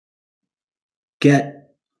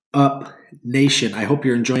Get Up Nation. I hope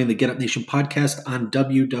you're enjoying the Get Up Nation podcast on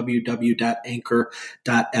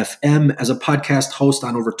www.anchor.fm. As a podcast host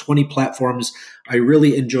on over 20 platforms, I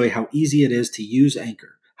really enjoy how easy it is to use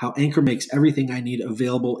Anchor, how Anchor makes everything I need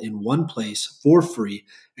available in one place for free,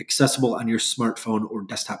 accessible on your smartphone or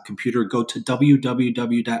desktop computer. Go to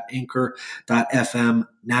www.anchor.fm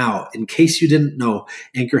now. In case you didn't know,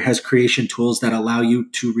 Anchor has creation tools that allow you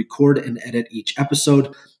to record and edit each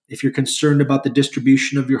episode. If you're concerned about the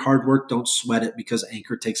distribution of your hard work, don't sweat it because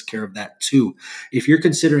Anchor takes care of that too. If you're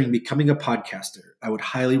considering becoming a podcaster, I would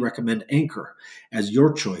highly recommend Anchor as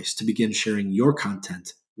your choice to begin sharing your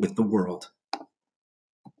content with the world.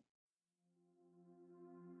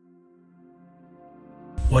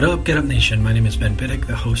 What up, Get Up Nation? My name is Ben Biddick,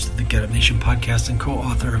 the host of the Get Up Nation podcast and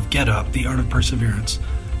co-author of Get Up, The Art of Perseverance,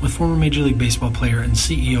 with former Major League Baseball player and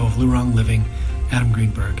CEO of Lurong Living, Adam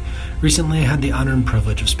Greenberg. Recently, I had the honor and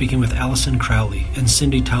privilege of speaking with Alison Crowley and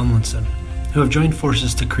Cyndi Tomlinson, who have joined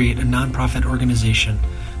forces to create a nonprofit organization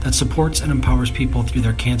that supports and empowers people through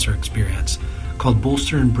their cancer experience, called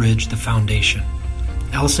Bolster and Bridge the Foundation.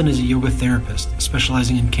 Alison is a yoga therapist,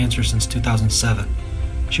 specializing in cancer since 2007.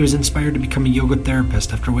 She was inspired to become a yoga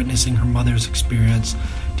therapist after witnessing her mother's experience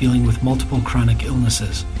dealing with multiple chronic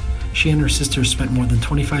illnesses. She and her sister spent more than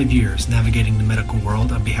 25 years navigating the medical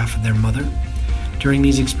world on behalf of their mother. During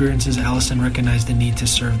these experiences, Alison recognized the need to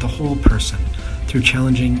serve the whole person through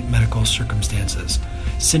challenging medical circumstances.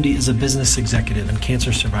 Cyndi is a business executive and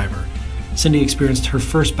cancer survivor. Cyndi experienced her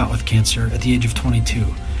first bout with cancer at the age of 22.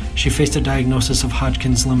 She faced a diagnosis of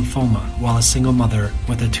Hodgkin's lymphoma while a single mother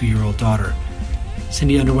with a 2-year-old daughter.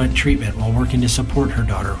 Cyndi underwent treatment while working to support her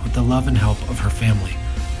daughter with the love and help of her family.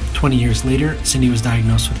 20 years later, Cyndi was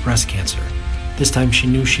diagnosed with breast cancer. This time she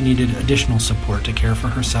knew she needed additional support to care for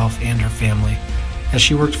herself and her family, as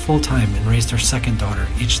she worked full-time and raised her second daughter,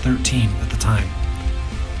 aged 13 at the time.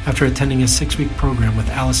 After attending a 6-week program with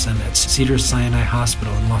Alison at Cedars-Sinai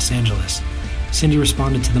Hospital in Los Angeles, Cyndi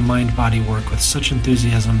responded to the mind-body work with such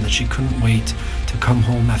enthusiasm that she couldn't wait to come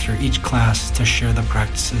home after each class to share the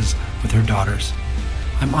practices with her daughters.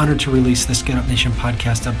 I'm honored to release this Get Up Nation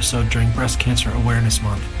podcast episode during Breast Cancer Awareness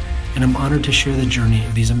Month, and I'm honored to share the journey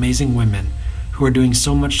of these amazing women who are doing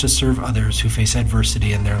so much to serve others who face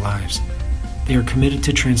adversity in their lives. They are committed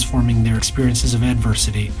to transforming their experiences of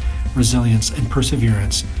adversity, resilience, and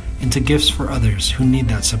perseverance into gifts for others who need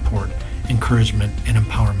that support, encouragement, and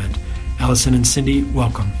empowerment. Alison and Cyndi,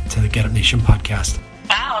 welcome to the Get Up Nation podcast.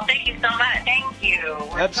 Wow, thank you so much. Thank you.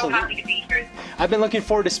 We're Absolutely. so happy to be here. I've been looking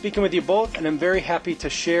forward to speaking with you both, and I'm very happy to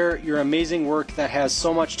share your amazing work that has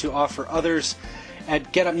so much to offer others.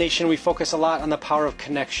 At Get Up Nation, we focus a lot on the power of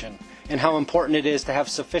connection and how important it is to have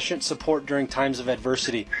sufficient support during times of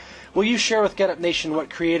adversity. Will you share with Get Up Nation what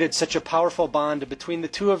created such a powerful bond between the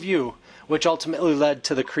two of you, which ultimately led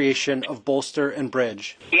to the creation of Bolster and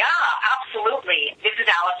Bridge? Yeah, absolutely. This is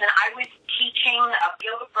Alison. I was teaching a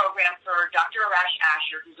yoga program for Dr. Arash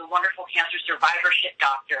Asher, who's a wonderful cancer survivorship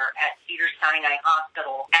doctor at Cedars-Sinai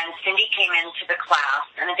Hospital. And Cyndi came into the class.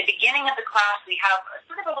 And at the beginning of the class, we have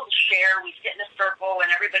sort of a little share. We sit in a circle and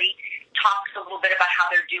everybody talks a little bit about how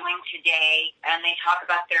they're doing today. And they talk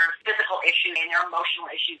about their physical issues and their emotional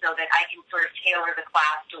issues so that I can sort of tailor the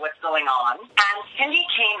class to what's going on. And Cyndi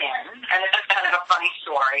came in, and this is kind of a funny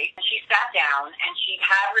story. She sat down and she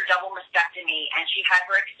had her double mastectomy and she had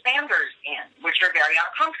her expanders in, which are very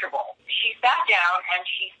uncomfortable. She sat down and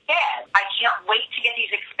she said, I can't wait to get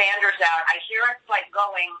these expanders out. I hear it's like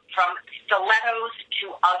going from stilettos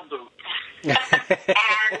to Ugg boots.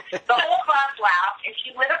 And the whole class laughed and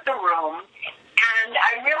she lit up the room. And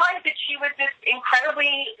I realized that she was this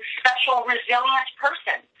incredibly special, resilient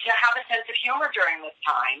person. To have a sense of humor during this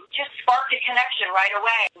time just sparked a connection right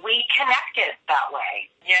away. We connected that way.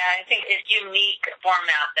 Yeah, I think it's a unique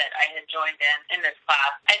format that I had joined in this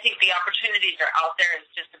class. I think the opportunities are out there. It's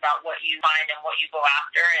just about what you find and what you go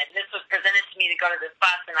after. And this was presented to me to go to this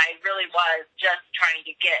class, and I really was just trying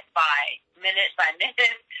to get by minute,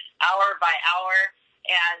 hour by hour.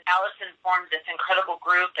 And Alison formed this incredible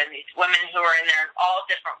group and these women who are in there all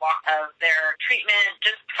different walks of their treatment,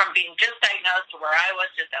 just from being just diagnosed to where I was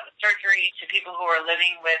just out of surgery to people who are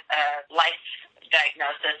living with a life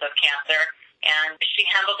diagnosis of cancer. And she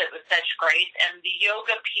handled it with such grace. And the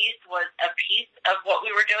yoga piece was a piece of what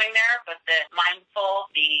we were doing there, but the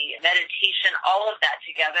mindful, the meditation, all of that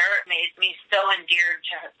together made me so endeared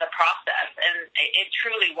to the process. And it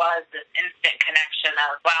truly was this instant connection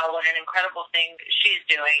of, wow, what an incredible thing she's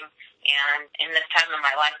doing. And in this time of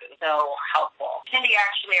my life, it was so helpful. Cyndi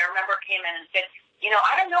actually, I remember, came in and said,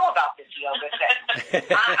 I don't know about this yoga thing.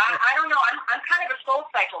 I don't know. I'm kind of a soul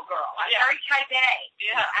cycle girl. I'm very type A.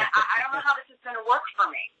 Yeah. I don't know how this is going to work for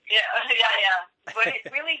me. Yeah. But it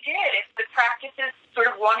really did. The practices sort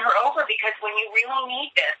of won her over, because when you really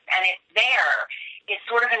need this and it's there, it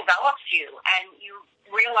sort of envelops you, and you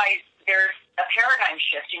realize there's a paradigm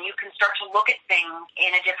shift, and you can start to look at things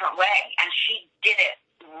in a different way. And she did it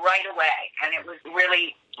right away, and it was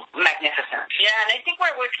really magnificent. Yeah, and I think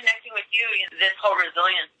we're connecting with you, this whole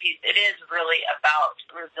resilience piece, it is really about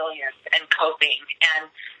resilience and coping and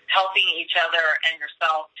helping each other and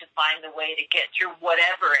yourself to find the way to get through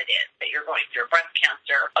whatever it is that you're going through, breast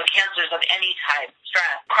cancer, or cancers of any type,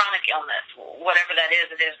 stress, chronic illness, whatever that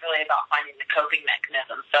is, it is really about finding the coping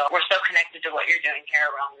mechanism. So we're so connected to what you're doing here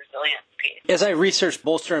around the resilience piece. As I researched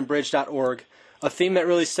bolsterandbridge.org, a theme that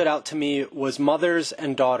really stood out to me was mothers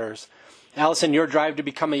and daughters. Alison, your drive to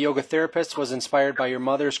become a yoga therapist was inspired by your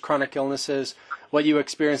mother's chronic illnesses. What you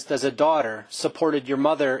experienced as a daughter supported your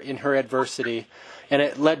mother in her adversity, and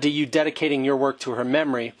it led to you dedicating your work to her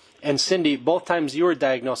memory. And Cyndi, both times you were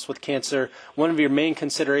diagnosed with cancer, one of your main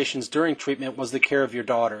considerations during treatment was the care of your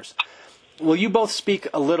daughters. Will you both speak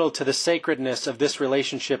a little to the sacredness of this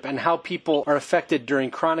relationship and how people are affected during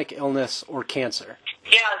chronic illness or cancer?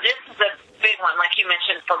 Yeah, this is a big one, like you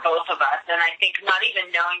mentioned, for both of us. And I think not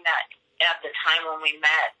even knowing that at the time when we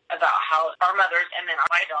met about how our mothers and then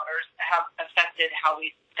my daughters have affected how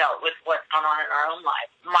we dealt with what's gone on in our own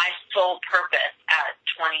lives. My sole purpose at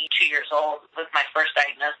 22 years old with my first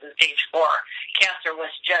diagnosis, stage 4 cancer,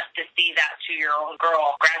 was just to see that 2-year-old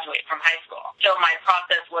girl graduate from high school. So my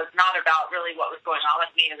process was not about really what was going on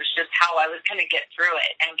with me. It was just how I was going to get through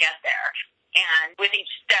it and get there. And with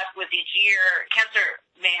each step, with each year, cancer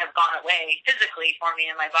may have gone away physically for me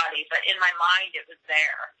in my body, but in my mind it was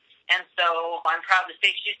there. And so I'm proud to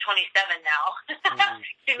say she's 27 now.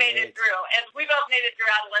 She made it through. And we both made it through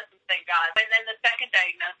adolescence, thank God. And then the second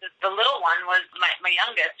diagnosis, the little one, was my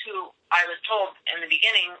youngest, who I was told in the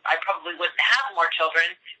beginning I probably wouldn't have more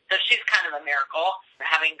children. So she's kind of a miracle,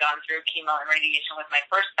 having gone through chemo and radiation with my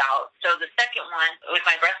first bout. So the second one, with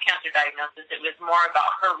my breast cancer diagnosis, it was more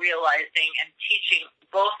about her realizing and teaching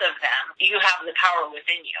both of them, you have the power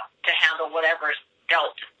within you to handle whatever's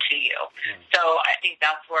dealt to you. So I think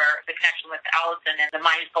that's where the connection with Alison and the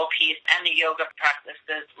mindful piece and the yoga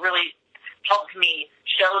practices really helped me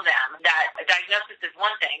show them that a diagnosis is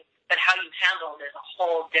one thing, but how you handle it is a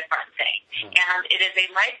whole different thing. And it is a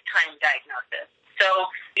lifetime diagnosis. So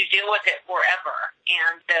you deal with it forever,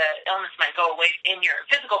 and the illness might go away in your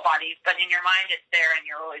physical body, but in your mind it's there and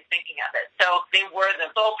you're always thinking of it. So they were the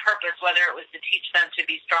sole purpose, whether it was to teach them to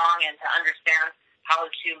be strong and to understand how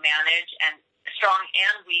to manage, and strong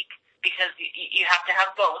and weak, because you have to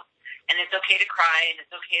have both, and it's okay to cry and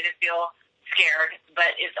it's okay to feel scared,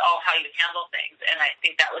 but it's all how you handle things. And I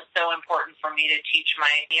think that was so important for me to teach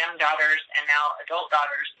my young daughters and now adult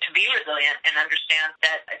daughters to be resilient and understand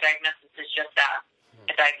that a diagnosis is just that,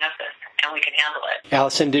 a diagnosis, and we can handle it.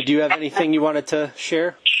 Alison, did you have anything you wanted to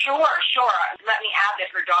share? Sure. Let me add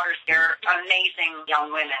that her daughters, they're amazing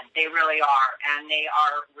young women. They really are, and they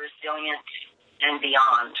are resilient and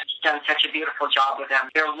beyond. She's done such a beautiful job with them.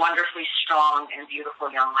 They're wonderfully strong and beautiful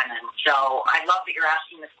young women. So I love that you're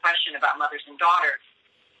asking this question about mothers and daughters.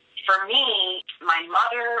 For me, my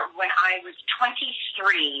mother, when I was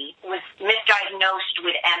 23, was misdiagnosed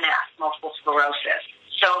with MS, multiple sclerosis.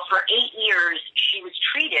 So for 8 years, she was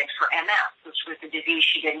treated for MS, which was a disease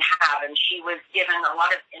she didn't have, and she was given a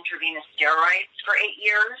lot of intravenous steroids for 8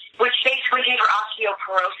 years, which basically gave her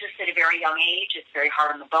osteoporosis at a very young age. It's very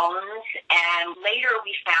hard on the bones. And later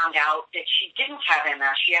we found out that she didn't have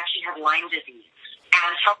MS. She actually had Lyme disease.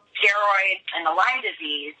 And from steroids and the Lyme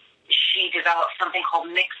disease, she developed something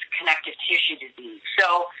called mixed connective tissue disease.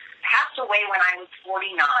 So passed away when I was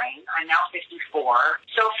 49. I'm now 54.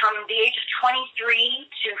 So from the age of 23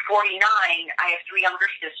 to 49, I have 3 younger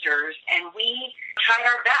sisters, and we tried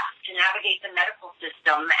our best to navigate the medical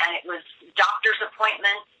system, and it was doctor's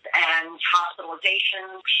appointments and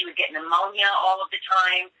hospitalization. She would get pneumonia all of the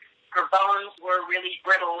time. Her bones were really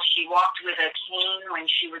brittle. She walked with a cane when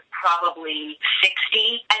she was probably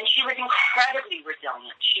 60, and she was incredibly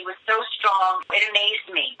resilient. She was so strong. It amazed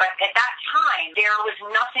me. But at that time, there was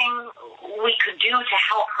nothing we could do to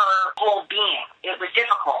help her whole being. It was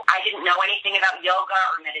difficult. I didn't know anything about yoga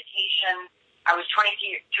or meditation. I was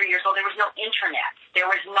 23 years old. There was no internet. There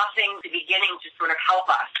was nothing at the beginning to sort of help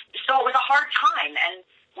us. So it was a hard time, and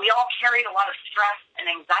we all carried a lot of stress and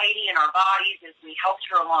anxiety in our bodies as we helped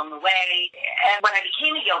her along the way. And when I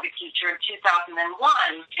became a yoga teacher in 2001,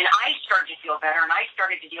 and I started to feel better, and I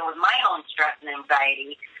started to deal with my own stress and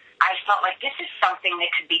anxiety, I felt like this is something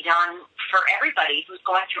that could be done for everybody who's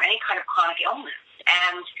going through any kind of chronic illness.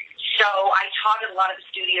 And so I taught at a lot of the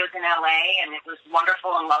studios in LA, and it was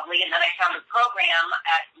wonderful and lovely. And then I found a program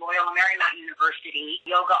at Loyola Marymount University,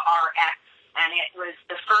 Yoga RX, and it was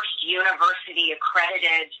the first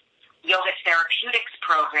university-accredited yoga therapeutics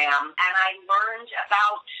program, and I learned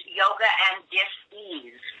about yoga and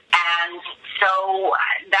dis-ease. And so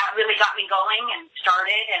that really got me going and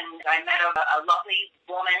started, and I met a lovely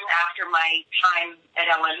woman after my time at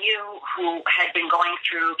LMU who had been going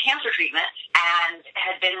through cancer treatment and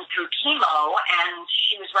had been through chemo, and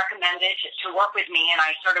she was recommended to work with me, and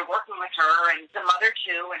I started working with her, and the mother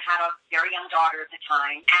too, and had a very young daughter at the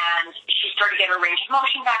time, and she started to get her range of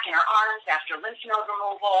motion back in her arms after lymph node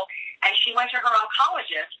removal, and she went to her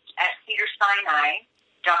oncologist at Cedars-Sinai,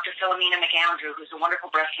 Dr. Philomena McAndrew, who's a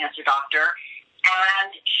wonderful breast cancer doctor,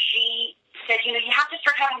 and she said, you have to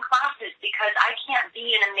start having classes because I can't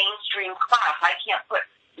be in a mainstream class. I can't put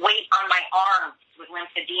weight on my arms with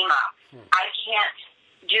lymphedema. I can't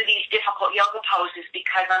do these difficult yoga poses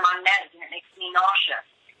because I'm on meds and it makes me nauseous.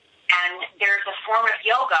 And there's a form of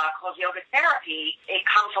yoga called yoga therapy. It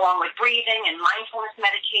comes along with breathing and mindfulness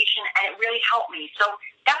meditation, and it really helped me. So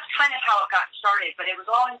that's kind of how it got started, but it was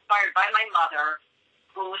all inspired by my mother,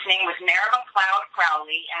 whose name was Maribel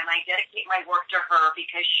Crowley, and I dedicate my work to her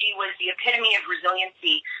because she was the epitome of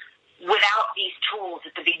resiliency without these tools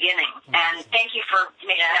at the beginning. And thank you for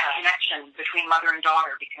making that connection between mother and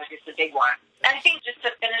daughter, because it's a big one. I think just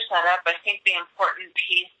to finish that up, I think the important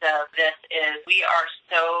piece of this is we are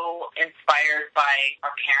so inspired by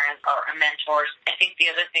our parents, our mentors. I think the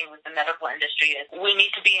other thing with the medical industry is we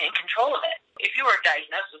need to be in control of it. If you were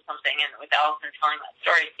diagnosed with something, and with Alison telling that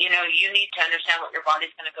story, you need to understand what your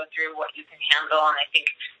body's going to go through, what you can handle. And I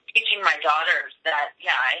think teaching my daughters that,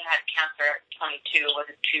 I had cancer at 22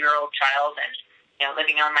 with a 2-year-old child, and,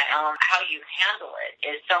 living on my own, how you handle it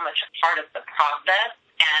is so much part of the process.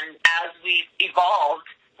 And as we've evolved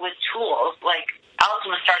with tools, like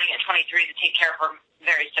Alison was starting at 23 to take care of her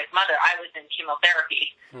very sick mother. I was in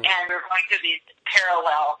chemotherapy, and we were going through these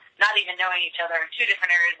parallel, not even knowing each other in 2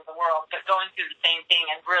 different areas of the world, but going through the same thing,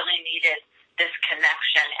 and really needed this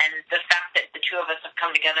connection. And the fact that the two of us have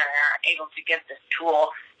come together and are able to give this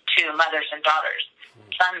tool to mothers and daughters,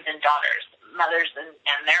 sons and daughters, mothers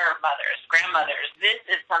and their mothers, grandmothers. This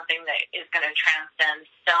is something that is going to transcend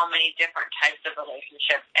so many different types of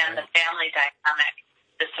relationships, and the family dynamic,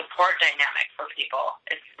 the support dynamic for people.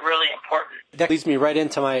 It's really important. That leads me right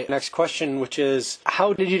into my next question, which is,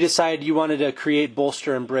 how did you decide you wanted to create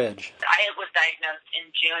Bolster and Bridge? I was diagnosed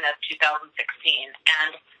in June of 2016,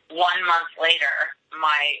 and 1 month later,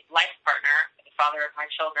 my life partner, the father of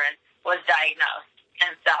my children, was diagnosed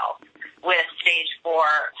himself with stage 4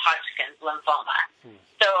 Hodgkin's lymphoma.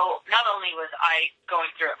 So not only was I going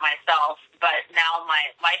through it myself, but now my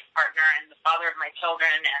life partner and the father of my children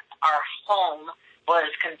and our home was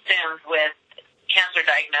consumed with cancer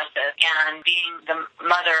diagnosis. And being the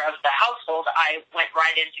mother of the household, I went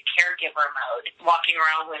right into caregiver mode, walking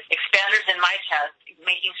around with expanders in my chest,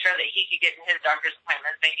 making sure that he could get to his doctor's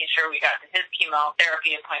appointments, making sure we got to his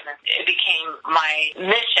chemotherapy appointments. It became my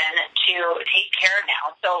mission to take care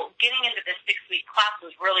now. So getting into this 6-week class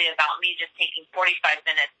was really about me just taking 45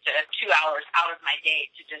 minutes to 2 hours out of my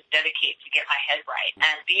day to just dedicate to get my head right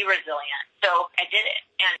and be resilient. So I did it.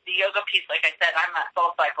 And the yoga piece, like I said, I'm a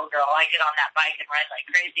soul cycle girl. I get on that bike and ride like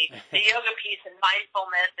crazy. The yoga piece and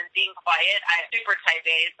mindfulness and being quiet, I'm super type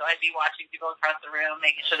A, so I'd be watching people across the room,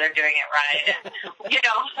 making sure they're doing it right. And,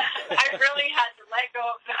 I really had to let go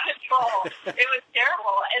of the control. It was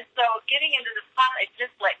terrible. And so getting into this class, I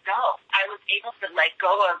just let go. I was able to let go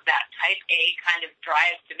of that type A kind of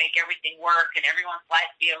drive to make everything work and everyone's life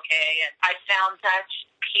be okay. And I found such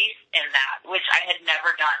peace in that, which I had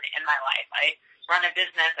never done in my life. I run a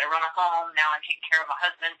business, I run a home, now I'm taking care of my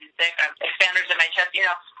husband who's sick, I'm expanders in my chest.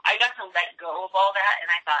 I got to let go of all that,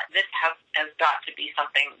 and I thought this has got to be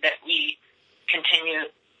something that we continue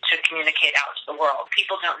to communicate out to the world.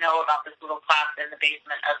 People don't know about this little class in the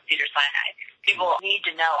basement of Cedars-Sinai. People need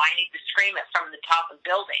to know. I need to scream it from the top of the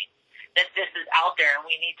building that this is out there, and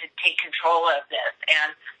we need to take control of this.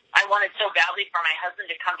 And I wanted so badly for my husband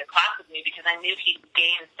to come to class with me because I knew he'd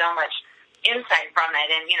gain so much insight from it.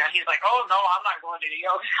 And, he's like, oh, no, I'm not going to the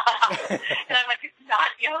yoga class. And I'm like, it's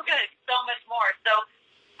not yoga, it's so much more. So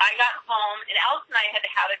I got home, and Alison and I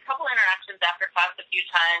had a couple interactions after class a few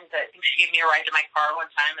times. I think she gave me a ride to my car one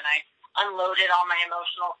time, and I unloaded all my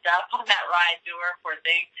emotional stuff on that ride to her, poor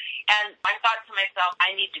thing. And I thought to myself,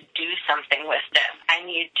 I need to do something with this. I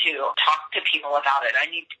need to talk to people about it. I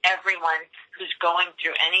need everyone who's going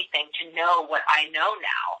through anything to know what I know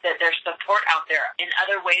now, that there's support out there in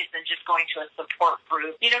other ways than just going to a support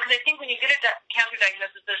group. You know, because I think when you get a cancer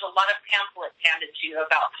diagnosis, there's a lot of pamphlets handed to you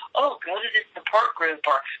about, oh, go to this support group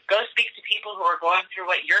or go speak to people who are going through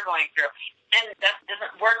what you're going through. And that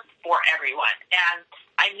doesn't work for everyone. And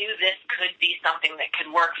I knew this could be something that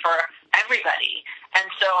could work for everybody. And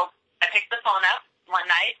so I picked the phone up one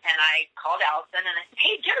night and I called Alison and I said,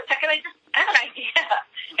 hey, give a second, I just have an idea.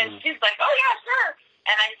 And she's like, oh, yeah, sure.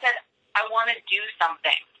 And I said, I want to do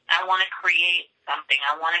something. I want to create something.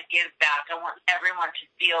 I want to give back. I want everyone to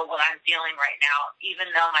feel what I'm feeling right now,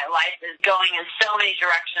 even though my life is going in so many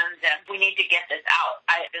directions and we need to get this out.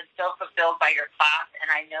 I've been so fulfilled by your class,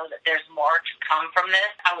 and I know that there's more to come from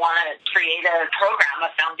this. I want to create a program,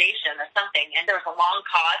 a foundation, or something. And there was a long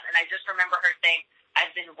pause, and I just remember her saying,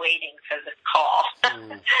 I've been waiting for this call.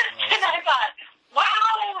 And I thought,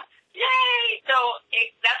 wow, yay! So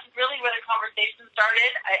that's really where the conversation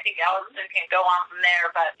started. I think Alison can go on from there,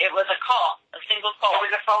 but it was a call, a single call. It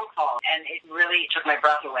was a phone call, and it really took my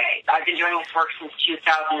breath away. I've been doing this work since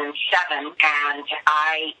 2007, and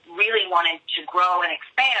I really wanted to grow and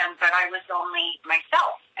expand, but I was only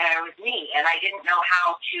myself, and it was me, and I didn't know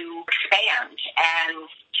how to expand and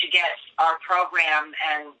to get our program.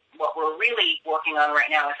 And what we're really working on right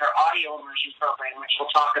now is our audio immersion program, which we'll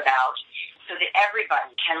talk about, so that everybody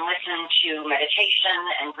can listen to meditation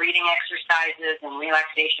and breathing exercises and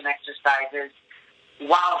relaxation exercises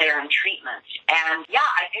while they're in treatment. And yeah,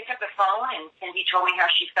 I picked up the phone and Cyndi told me how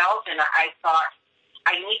she felt, and I thought,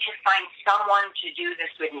 I need to find someone to do this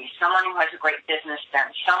with me, someone who has a great business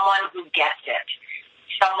sense, someone who gets it,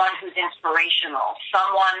 someone who's inspirational,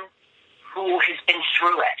 someone who has been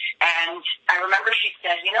through it. And I remember she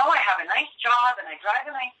said, you know, I have a nice job and I drive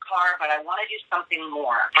a nice car, but I want to do something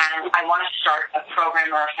more. And I want to start a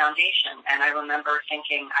program or a foundation. And I remember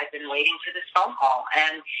thinking, I've been waiting for this phone call.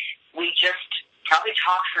 And we just probably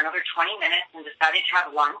talked for another 20 minutes and decided to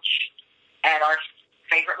have lunch at our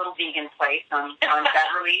favorite little vegan place on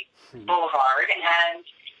Beverly Boulevard. And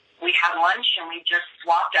we had lunch and we just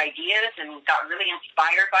swapped ideas and got really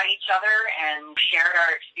inspired by each other and shared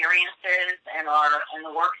our experiences and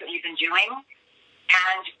the work that we've been doing.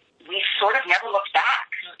 And we sort of never looked back.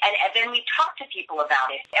 And then we talked to people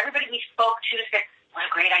about it. Everybody we spoke to said, what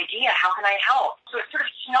a great idea. How can I help? So it sort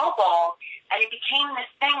of snowballed, and it became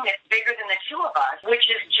this thing that's bigger than the two of us, which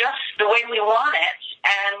is just the way we want it.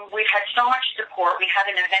 And we've had so much support. We had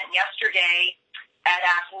an event yesterday at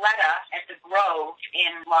Athleta at the Grove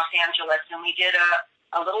in Los Angeles, and we did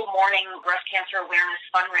a little morning breast cancer awareness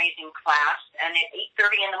fundraising class. And at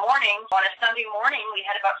 8:30 in the morning, on a Sunday morning, we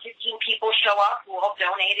had about 15 people show up who all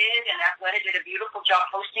donated, and Athleta did a beautiful job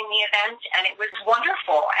hosting the event, and it was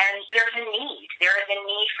wonderful. And there's a need. There is a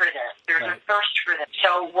need for this. There's a thirst for this.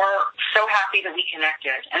 So we're so happy that we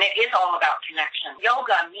connected. And it is all about connection.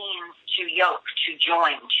 Yoga means to yoke, to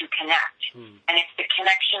join, to connect. And it's the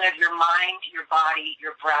connection of your mind, your body,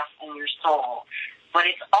 your breath, and your soul. But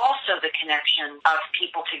it's also the connection of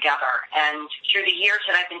people together. And through the years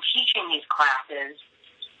that I've been teaching these classes,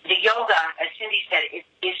 the yoga, as Cyndi said,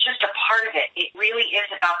 is just a part of it. It really is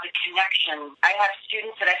about the connection. I have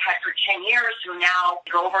students that I've had for 10 years who now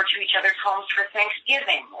go over to each other's homes for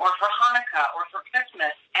Thanksgiving or for Hanukkah or for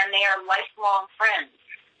Christmas, and they are lifelong friends.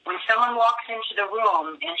 When someone walks into the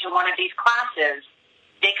room, into one of these classes,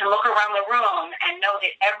 they can look around the room and know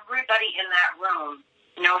that everybody in that room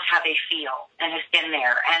knows how they feel and has been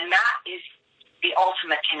there. And that is the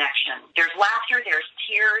ultimate connection. There's laughter, there's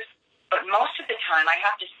tears, but most of the time, I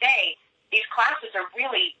have to say, these classes are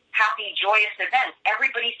really happy, joyous events.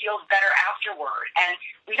 Everybody feels better afterward. And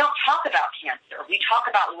we don't talk about cancer. We talk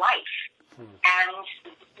about life. And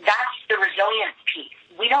that's the resilience piece.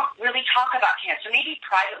 We don't really talk about cancer. Maybe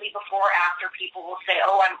privately before or after, people will say,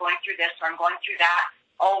 oh, I'm going through this or I'm going through that.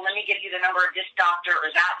 Oh, let me give you the number of this doctor or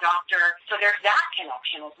that doctor. So there's that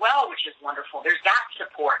connection as well, which is wonderful. There's that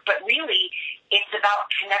support. But really, it's about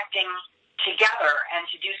connecting together and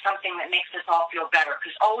to do something that makes us all feel better,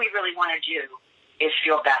 because all we really want to do is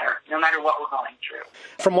feel better, no matter what we're going through.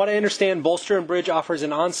 From what I understand, Bolster and Bridge offers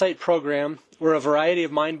an on-site program where a variety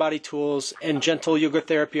of mind-body tools and gentle yoga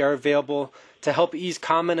therapy are available to help ease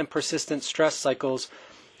common and persistent stress cycles.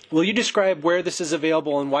 Will you describe where this is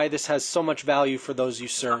available and why this has so much value for those you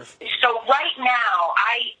serve? So right now,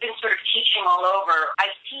 I've been sort of teaching all over. I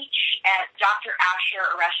teach at Dr.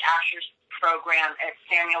 Arash Asher's program at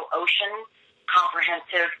Samuel Ocean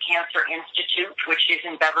Comprehensive Cancer Institute, which is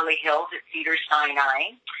in Beverly Hills at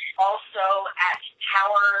Cedars-Sinai. Also at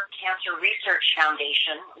Tower Cancer Research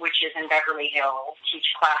Foundation, which is in Beverly Hills, teach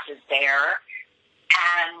classes there.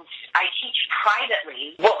 And I teach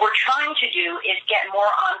privately. What we're trying to do is get more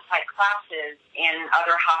on-site classes in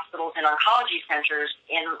other hospitals and oncology centers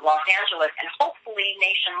in Los Angeles and hopefully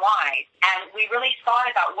nationwide. And we really thought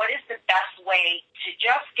about what is the best way to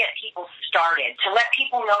just get people started, to let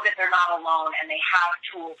people know that they're not alone and they have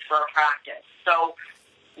tools for a practice. So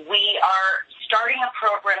we are starting a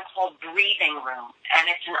program called Breathing Room, and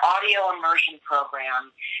it's an audio immersion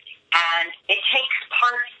program. And it takes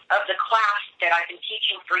parts of the class that I've been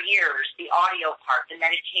teaching for years, the audio part, the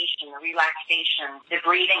meditation, the relaxation, the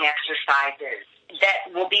breathing exercises, that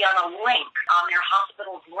will be on a link, on their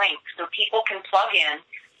hospital's link, so people can plug in,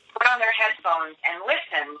 put on their headphones, and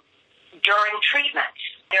listen during treatment.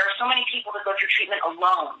 There are so many people that go through treatment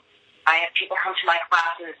alone. I have people come to my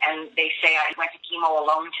classes and they say, I went to chemo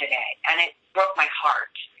alone today, and it broke my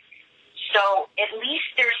heart. So at least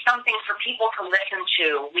there's something for people to listen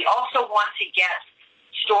to. We also want to get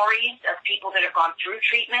stories of people that have gone through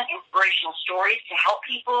treatment, inspirational stories to help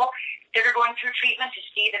people that are going through treatment to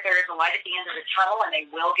see that there is a light at the end of the tunnel and they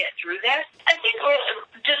will get through this. I think,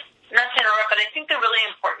 just not to interrupt, but I think the really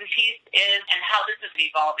important piece is, and how this is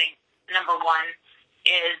evolving, number one,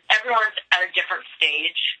 is everyone's at a different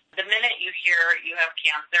stage. The minute you hear you have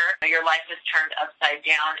cancer, your life is turned upside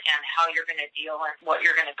down, and how you're going to deal and what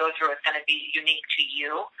you're going to go through is going to be unique to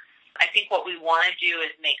you. I think what we want to do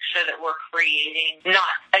is make sure that we're creating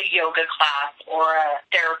not a yoga class or a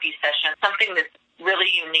therapy session, something that's really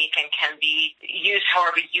unique and can be used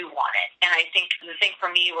however you want it. And I think the thing for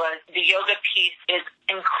me was the yoga piece is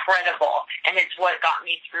incredible, and it's what got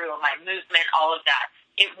me through my movement, all of that.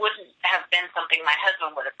 It wouldn't have been something my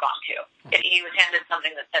husband would have gone to. If he was handed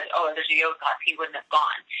something that said, oh, there's a yoga class, he wouldn't have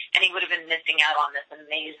gone. And he would have been missing out on this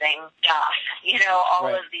amazing stuff,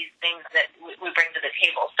 all of these things that we bring to the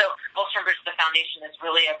table. So Bolstrom Bridge, the foundation, is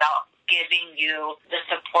really about giving you the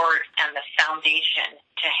support and the foundation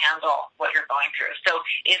to handle what you're going through. So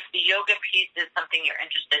if the yoga piece is something you're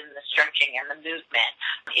interested in, the stretching and the movement,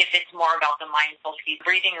 if it's more about the mindful piece,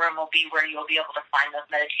 Breathing Room will be where you'll be able to find those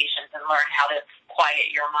meditations and learn how to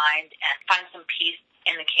quiet your mind and find some peace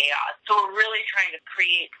in the chaos. So we're really trying to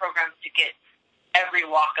create programs to get every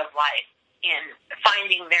walk of life in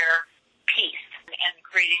finding their peace and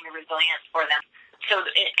creating the resilience for them. So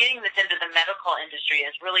getting this into the medical industry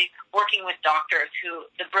is really working with doctors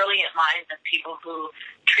the brilliant minds of people who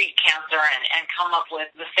treat cancer and come up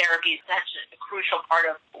with the therapies. That's a crucial part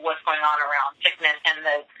of what's going on around sickness and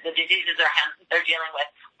the diseases they're dealing with.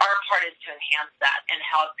 Our part is to enhance that and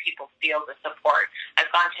help people feel the support. I've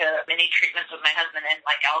gone to many treatments with my husband, and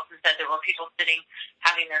like Alison said, there were people sitting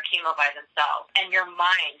having their chemo by themselves, and your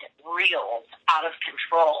mind reels out of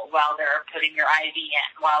control while they're putting your IV in,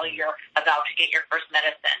 while you're about to get your first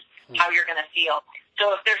medicine, how you're going to feel. So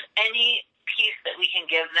if there's any piece that we can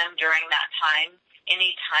give them during that time,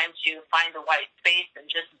 any time to find the white space and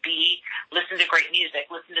just listen to great music,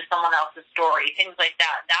 listen to someone else's story, things like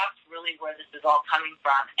that. That's really where this is all coming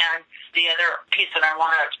from. And the other piece that I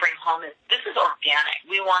want to bring home is this is organic.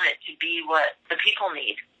 We want it to be what the people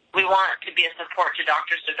need. We want it to be a support to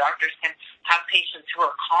doctors so doctors can have patients who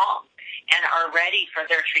are calm and are ready for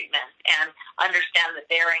their treatments and understand that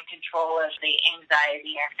they're in control of the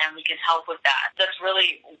anxiety and we can help with that. That's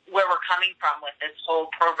really where we're coming from with this whole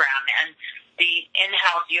program. And the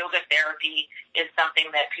in-house yoga therapy is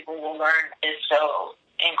something that people will learn is so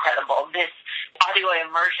incredible. This audio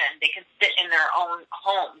immersion, they can sit in their own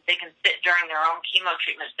homes. They can sit during their own chemo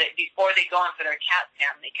treatments. Before they go in for their CAT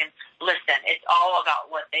scan, they can listen. It's all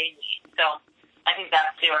about what they need. So I think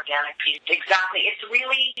that's the organic piece. Exactly. It's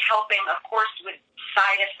really helping, of course, with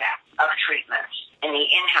side effects of treatment in the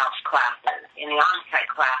in-house classes, in the on-site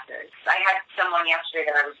classes. I had someone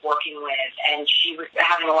yesterday that I was working with, and she was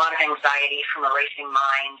having a lot of anxiety from a racing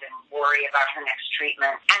mind and worry about her next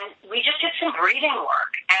treatment. And we just did some breathing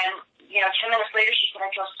work. And, 10 minutes later, she said, I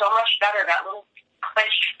feel so much better. That little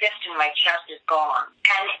clenched fist in my chest is gone.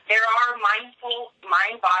 And there are mindful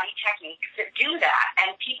mind-body techniques that do that,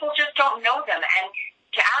 and people just don't know them. And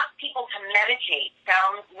to ask people to meditate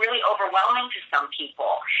sounds really overwhelming to some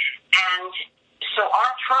people. And so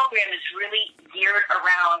our program is really geared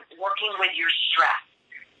around working with your stress.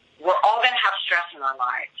 We're all going to have stress in our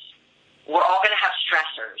lives. We're all going to have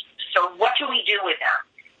stressors. So what do we do with them?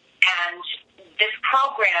 And this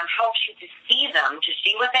program helps you to see them, to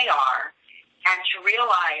see what they are, and to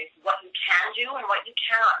realize what you can do and what you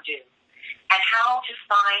cannot do, and how to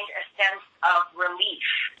find a sense of relief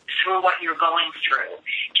through what you're going through,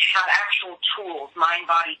 to have actual tools,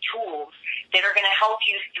 mind-body tools, that are going to help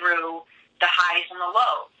you through the highs and the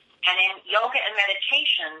lows. And in yoga and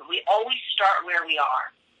meditation, we always start where we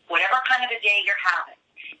are. Whatever kind of a day you're having,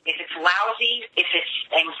 if it's lousy, if it's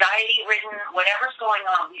anxiety-ridden, whatever's going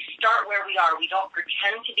on, we start where we are. We don't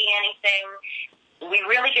pretend to be anything. We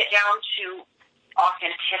really get down to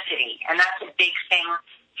authenticity, and that's a big thing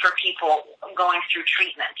for people going through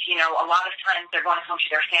treatment. You know, a lot of times they're going home to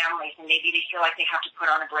their families, and maybe they feel like they have to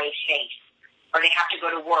put on a brave face, or they have to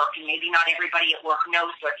go to work, and maybe not everybody at work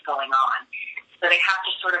knows what's going on. So they have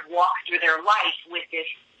to sort of walk through their life with this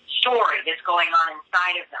story that's going on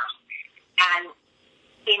inside of them. And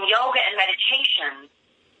in yoga and meditation,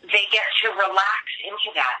 they get to relax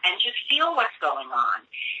into that and just feel what's going on.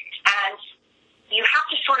 And you have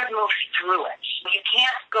to sort of move through it. You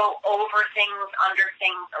can't go over things, under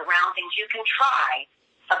things, around things. You can try.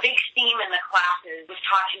 A big theme in the classes was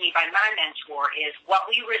taught to me by my mentor is what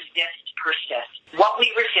we resist persists. What we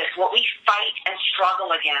resist, what we fight and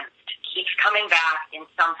struggle against keeps coming back in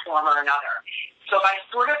some form or another. So by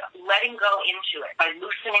sort of letting go into it, by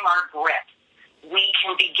loosening our grip, we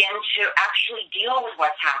can begin to actually deal with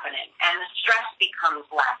what's happening, and the stress becomes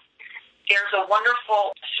less. There's a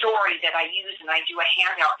wonderful story that I use, and I do a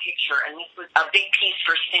handout picture, and this was a big piece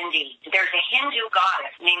for Cyndi. There's a Hindu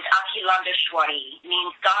goddess named Akhilandeshwari,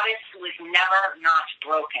 means goddess who is never not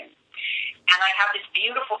broken. And I have this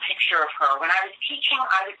beautiful picture of her. When I was teaching,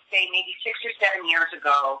 I would say maybe 6 or 7 years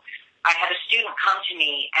ago, I had a student come to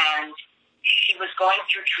me, and she was going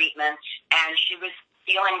through treatment, and she was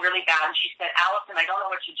feeling really bad, and she said, Alison, I don't know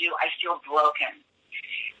what to do. I feel broken.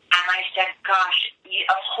 And I said, gosh,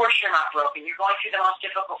 of course you're not broken. You're going through the most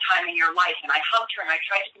difficult time in your life. And I hugged her, and I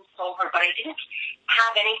tried to console her, but I didn't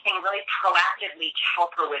have anything really proactively to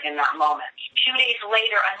help her with in that moment. 2 days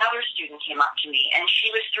later, another student came up to me, and she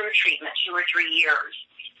was through treatment 2 or 3 years.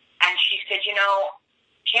 And she said, you know,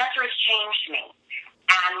 cancer has changed me.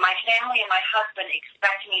 And my family and my husband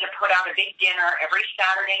expect me to put out a big dinner every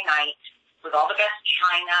Saturday night with all the best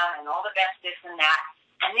china and all the best this and that.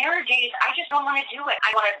 And there are days I just don't want to do it.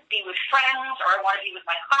 I want to be with friends, or I want to be with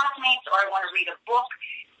my classmates, or I want to read a book.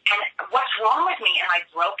 And what's wrong with me? Am I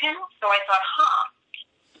broken? So I thought,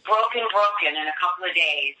 broken in a couple of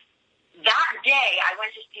days. That day, I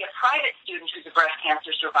went to see a private student who's a breast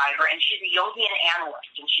cancer survivor, and she's a Jungian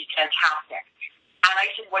analyst, and she's fantastic. And I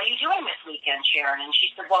said, what are you doing this weekend, Sharon? And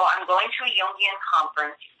she said, well, I'm going to a Jungian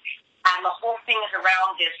conference, and the whole thing is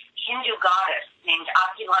around this Hindu goddess named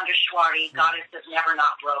Akhilandeshwari, goddess that's never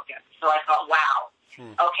not broken. So I thought, wow,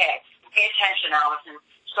 okay, pay attention, Alison.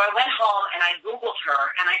 So I went home, and I Googled her,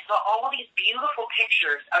 and I saw all these beautiful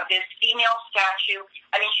pictures of this female statue.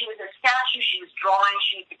 I mean, she was a statue, she was drawing,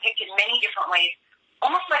 she was depicted many different ways,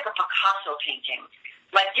 almost like a Picasso painting.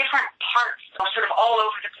 Like different parts, sort of all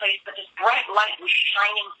over the place, but this bright light was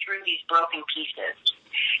shining through these broken pieces.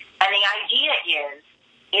 And the idea is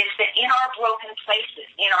that in our broken places,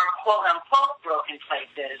 in our quote-unquote broken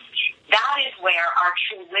places, that is where our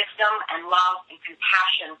true wisdom and love and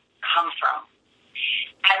compassion come from.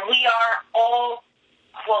 And we are all,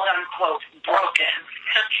 quote-unquote, broken.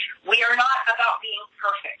 We are not about being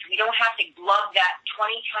perfect. We don't have to lug that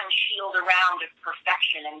 20-ton shield around of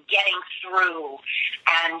perfection and getting through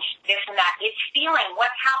and this and that. It's feeling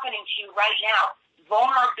what's happening to you right now.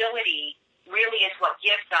 Vulnerability really is what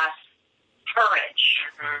gives us courage.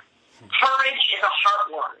 Mm-hmm. Courage is a heart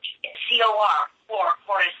word. It's C-O-R, for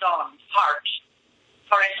corazon, heart,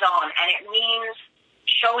 corazon, and it means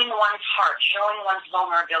showing one's heart, showing one's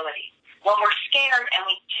vulnerability. When we're scared and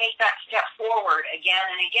we take that step forward again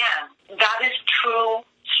and again, that is true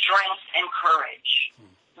strength and courage.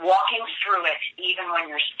 Walking through it even when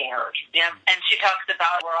you're scared. Yeah, and she talks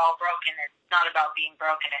about we're all broken. It's not about being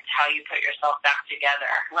broken. It's how you put yourself back together.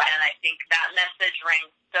 Right. And I think that message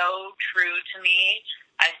rings so true to me.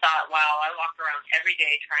 I thought, wow, I walk around every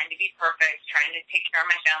day trying to be perfect, trying to take care of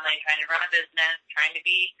my family, trying to run a business, trying to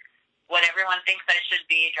be what everyone thinks I should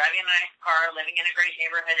be, driving a nice car, living in a great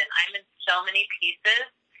neighborhood, and I'm in so many pieces,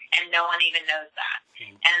 and no one even knows that.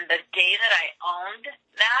 And the day that I owned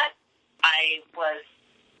that, I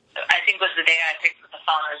think was the day I picked up the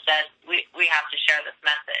phone and said, we have to share this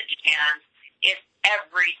message. And if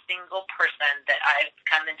every single person that I've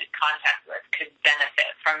come into contact with could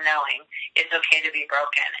benefit from knowing it's okay to be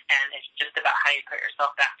broken, and it's just about how you put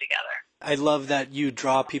yourself back together. I love that you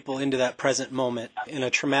draw people into that present moment. In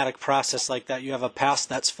a traumatic process like that, you have a past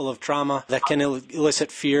that's full of trauma that can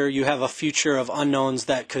elicit fear. You have a future of unknowns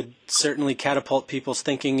that could certainly catapult people's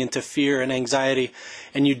thinking into fear and anxiety,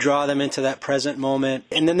 and you draw them into that present moment.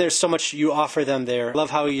 And then there's so much you offer them there. I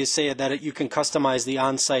love how you say that you can customize the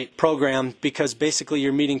on-site program, because basically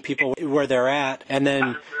you're meeting people where they're at, and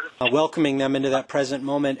then welcoming them into that present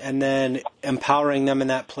moment and then empowering them in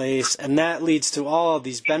that place. And that leads to all of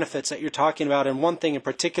these benefits that you're talking about. And one thing in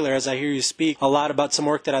particular, as I hear you speak a lot about some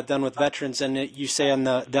work that I've done with veterans, and you say on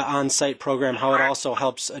the on-site program how it also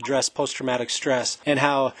helps address post-traumatic stress, and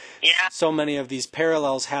how so many of these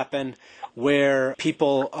parallels happen where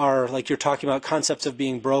people are, like you're talking about, concepts of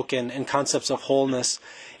being broken and concepts of wholeness.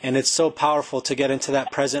 And it's so powerful to get into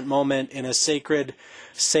that present moment in a sacred,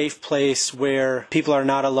 safe place where people are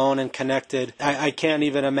not alone and connected. I can't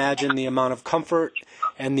even imagine the amount of comfort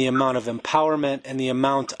and the amount of empowerment and the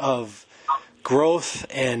amount of growth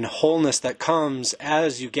and wholeness that comes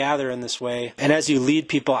as you gather in this way and as you lead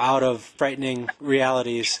people out of frightening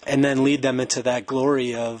realities and then lead them into that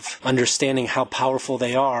glory of understanding how powerful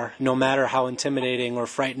they are, no matter how intimidating or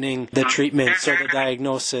frightening the treatments or the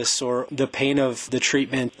diagnosis or the pain of the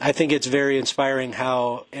treatment. I think it's very inspiring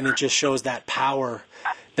how, and it just shows that power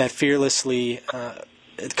that fearlessly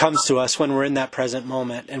it comes to us when we're in that present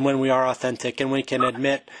moment and when we are authentic and we can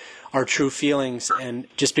admit our true feelings and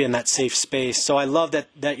just be in that safe space. So I love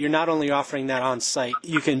that you're not only offering that on site,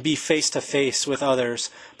 you can be face to face with others,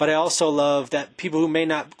 but I also love that people who may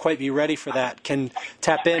not quite be ready for that can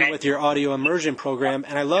tap in with your audio immersion program.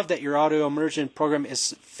 And I love that your audio immersion program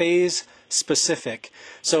is phase specific.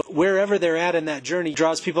 So wherever they're at in that journey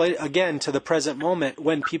draws people again to the present moment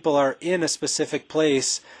when people are in a specific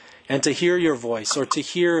place, and to hear your voice or to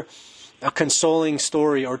hear a consoling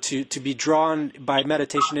story or to be drawn by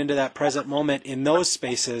meditation into that present moment in those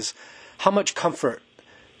spaces, how much comfort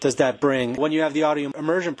does that bring? When you have the audio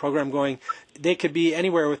immersion program going, they could be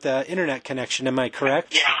anywhere with the internet connection, am I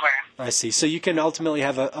correct? Yeah, anywhere. I see. So you can ultimately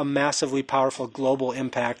have a massively powerful global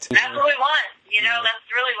impact. That's what we want. That's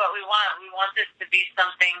really what we want. We want this to be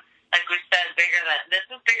something, like we said, this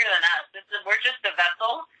is bigger than us. We're just a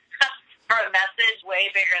vessel for a message way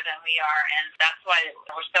bigger than we are, and that's why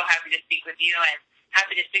we're so happy to speak with you and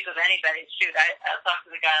happy to speak with anybody. Shoot, I'll talk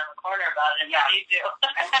to the guy on the corner about it if you need to.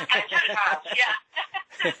 Yeah.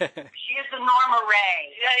 She is the Norma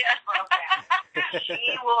Ray. Yeah.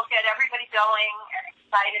 She will get everybody going and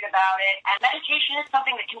excited about it. And meditation is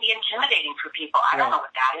something that can be intimidating for people. I don't know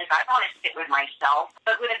what that is. I want to sit with myself.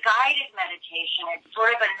 But with a guided meditation, it's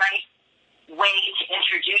sort of a nice way to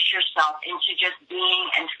introduce yourself into just being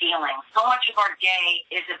and feeling. So much of our day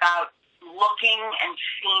is about looking and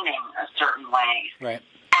feeling a certain way. Right.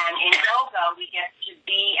 And in yoga, we get to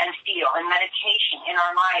be and feel, in meditation, in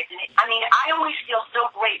our lives. And I always feel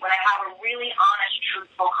so great when I have a really honest,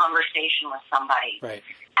 truthful conversation with somebody. Right.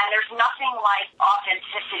 And there's nothing like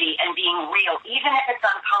authenticity and being real, even if it's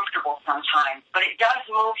uncomfortable sometimes. But it does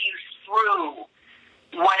move you through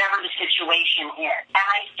whatever the situation is. And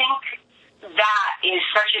I think that is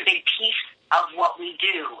such a big piece of what we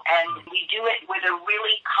do, and we do it with a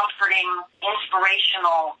really comforting,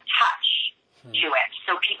 inspirational touch to it,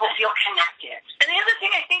 so people feel connected. And the other thing,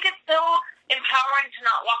 I think it's so empowering to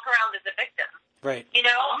not walk around as a victim. Right.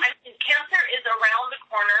 Cancer is around the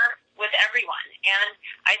corner with everyone, and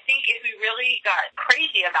I think if we really got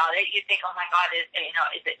crazy about it, you'd think, oh my God, is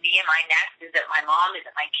it me? Am I next? Is it my mom? Is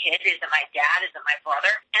it my kid? Is it my dad? Is it my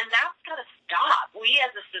brother? And that's got to stop. We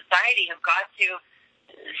as a society have got to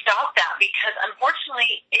stop that, because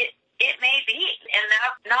unfortunately it may be, and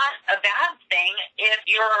that's not a bad thing if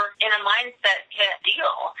you're in a mindset to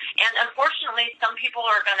deal. And unfortunately, some people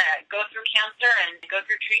are going to go through cancer and go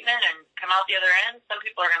through treatment and come out the other end. Some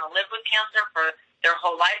people are going to live with cancer for their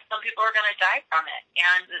whole life. Some people are going to die from it.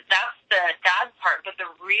 And that's the sad part, but the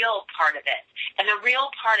real part of it. And the real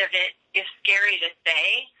part of it is scary to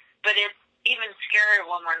say, but it's even scarier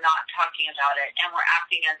when we're not talking about it and we're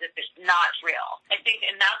acting as if it's not real. I think,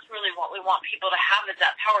 and that's really what we want people to have, is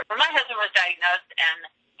that power. When my husband was diagnosed and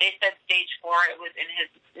they said stage 4, it was in his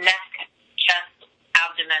neck, chest,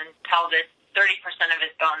 abdomen, pelvis, 30% of his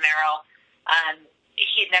bone marrow.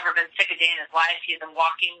 He had never been sick a day in his life. He has a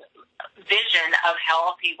walking vision of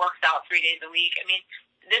health. He works out 3 days a week. I mean,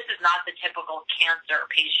 this is not the typical cancer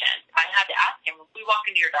patient. I had to ask him, if we walk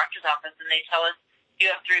into your doctor's office and they tell us, you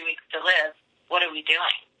have 3 weeks to live, what are we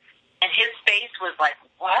doing? And his face was like,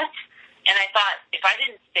 what? And I thought, if I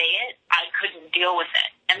didn't say it, I couldn't deal with it.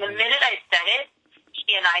 And the minute I said it,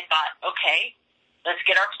 he and I thought, okay, let's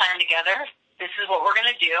get our plan together. This is what we're going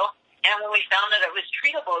to do. And when we found that it was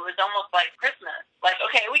treatable, it was almost like Christmas. Like,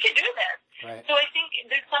 okay, we can do this. Right. So I think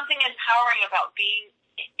there's something empowering about being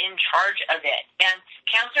in charge of it. And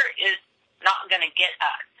cancer is not going to get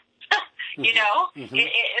us. Mm-hmm.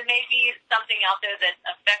 It may be something out there that's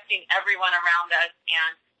affecting everyone around us,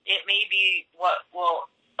 and it may be what will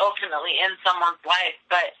ultimately end someone's life.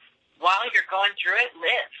 But while you're going through it,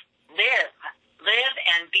 live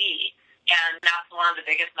and be. And that's one of the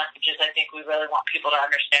biggest messages I think we really want people to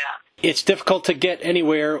understand. It's difficult to get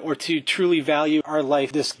anywhere or to truly value our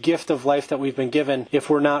life, this gift of life that we've been given, if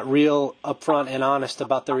we're not real, upfront, and honest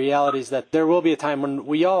about the realities that there will be a time when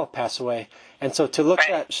we all pass away. And so to look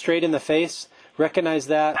that straight in the face, recognize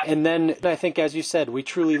that, and then I think, as you said, we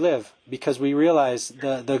truly live because we realize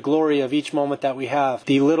the glory of each moment that we have,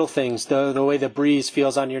 the little things, the way the breeze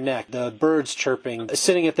feels on your neck, the birds chirping,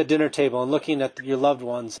 sitting at the dinner table and looking at your loved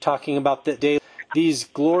ones, talking about the day, these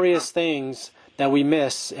glorious things that we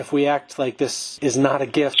miss if we act like this is not a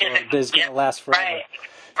gift or is going to last forever. Right.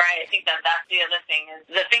 I think that's the other thing is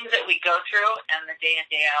the things that we go through and the day in,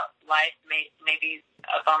 day out life may be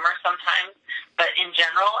a bummer sometimes, but in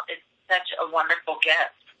general, it's such a wonderful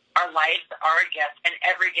gift. Our lives are a gift, and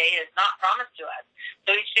every day is not promised to us.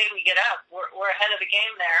 So each day we get up, we're ahead of the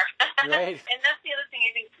game there. Right. And that's the other thing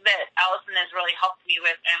I think that Alison has really helped me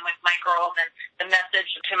with, and with my girls, and the message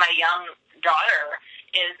to my young daughter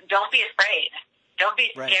is don't be afraid. Don't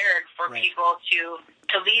be scared for people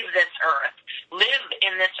to leave this earth. Live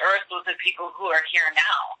in this earth with the people who are here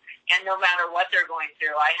now. And no matter what they're going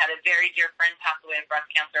through, I had a very dear friend pass away of breast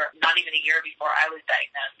cancer not even a year before I was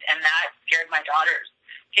diagnosed. And that scared my daughters,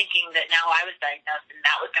 thinking that now I was diagnosed and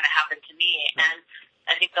that was going to happen to me. And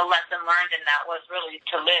I think the lesson learned in that was really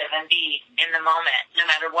to live and be in the moment, no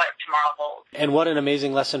matter what tomorrow holds. And what an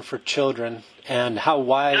amazing lesson for children, and how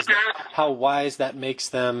wise that makes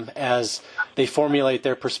them as they formulate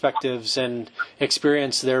their perspectives and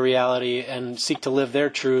experience their reality and seek to live their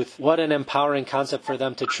truth. What an empowering concept for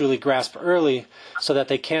them to truly grasp early so that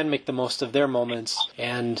they can make the most of their moments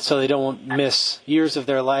and so they don't miss years of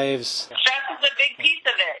their lives. Stress is a big piece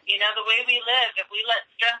of it. You know, the way we live, if we let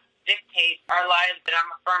stress dictate our lives, but I'm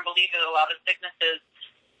a firm believer that a lot of sicknesses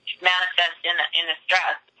manifest in a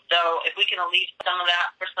stress. So if we can alleviate some of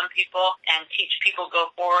that for some people and teach people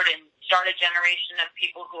go forward and start a generation of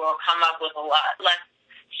people who will come up with a lot less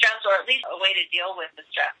stress, or at least a way to deal with the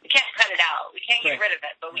stress. We can't cut it out. We can't get rid of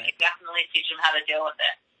it, but we can definitely teach them how to deal with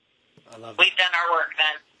it. I love that. We've done our work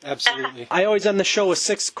then. Absolutely. I always end the show with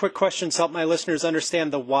 6 quick questions to help my listeners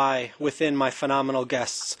understand the why within my phenomenal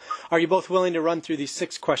guests. Are you both willing to run through these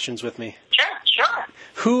 6 questions with me? Sure.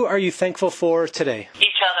 Who are you thankful for today?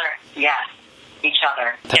 Each other. Yes, each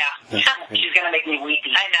other. Yeah. She's going to make me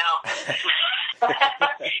weepy. I know.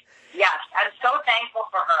 Yes, I'm so thankful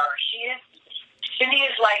for her. Cyndi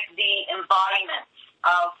is like the embodiment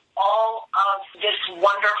of all of this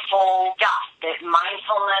wonderful stuff, that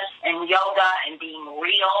mindfulness and yoga and being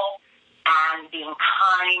real and being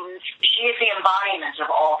kind. She is the embodiment of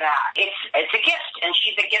all that. It's a gift, and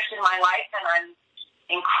she's a gift in my life, and I'm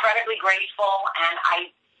incredibly grateful, and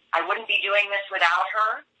I wouldn't be doing this without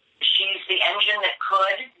her. She's the engine that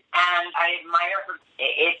could, and I admire her.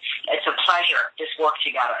 It's a pleasure, this work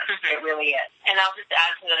together. Mm-hmm. It really is. And I'll just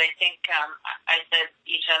add to that, I think I said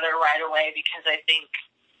each other right away because I think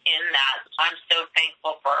in that I'm so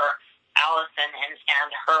thankful for Alison and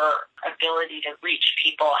her ability to reach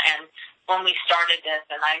people. And when we started this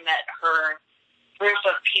and I met her group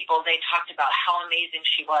of people, they talked about how amazing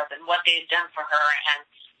she was and what they had done for her. And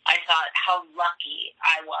I thought how lucky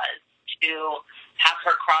I was to have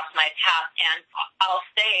her cross my path. And I'll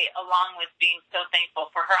say, along with being so thankful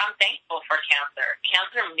for her, I'm thankful for cancer.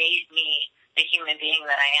 Cancer made me the human being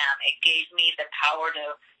that I am. It gave me the power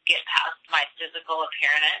to get past my physical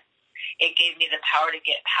appearance. It gave me the power to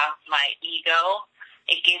get past my ego.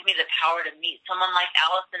 It gave me the power to meet someone like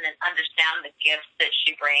Alison and understand the gifts that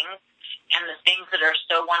she brings and the things that are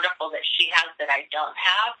so wonderful that she has that I don't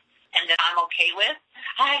have and that I'm okay with.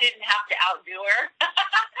 I didn't have to outdo her.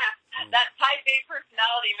 That type A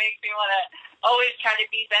personality makes me want to always try to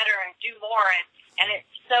be better and do more. And it's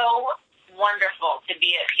so wonderful to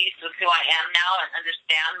be at peace with who I am now and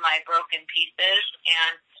understand my broken pieces.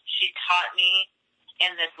 And she taught me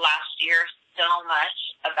in this last year so much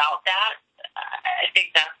about that. I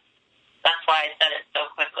think that's why I said it so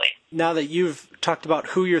quickly. Now that you've talked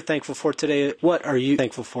about who you're thankful for today, what are you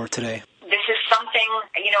thankful for today? This is something,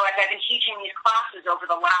 as I've been teaching these classes over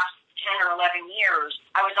the last 10 or 11 years,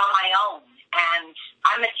 I was on my own. And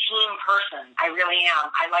I'm a team person. I really am.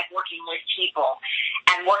 I like working with people.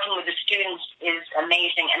 And working with the students is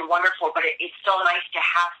amazing and wonderful, but it's so nice to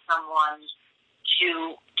have someone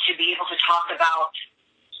to be able to talk about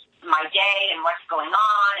my day and what's going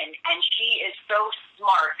on. And she is so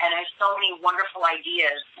smart and has so many wonderful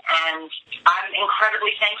ideas. And I'm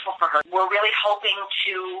incredibly thankful for her. We're really hoping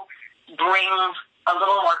to bring a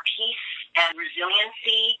little more peace and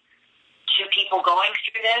resiliency to people going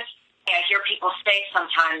through this. I hear people say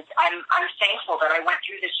sometimes, I'm thankful that I went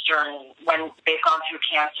through this journey when they've gone through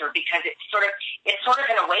cancer, because it's sort of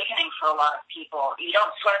an awakening for a lot of people. You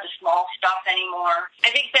don't sweat the small stuff anymore. I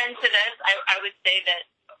think then to this, I would say that,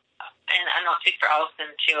 and I'll speak for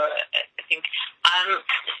Alison too, I think I'm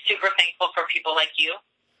super thankful for people like you.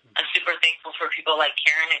 I'm super thankful for people like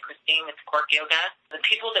Karen and Christine with Cork Yoga, the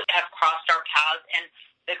people that have crossed our paths. And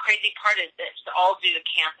the crazy part is that it's all due to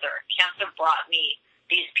cancer. Cancer brought me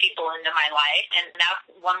these people into my life, and that's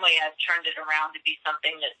one way I've turned it around to be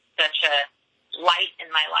something that's such a light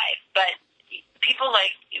in my life. But people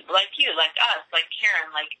like you, like us, like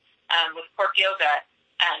Karen, like with Cork Yoga,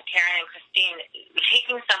 Karen and Christine,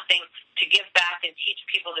 taking something to give back and teach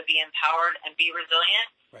people to be empowered and be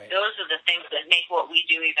resilient, right. Those are the things that make what we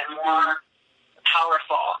do even more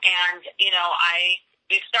powerful. And,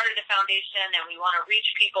 we've started a foundation, and we want to reach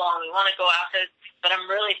people, and we want to go after it, but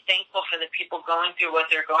I'm really thankful for the people going through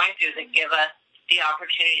what they're going through that give us the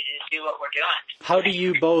opportunity to do what we're doing. How do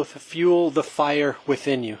you both fuel the fire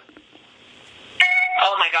within you?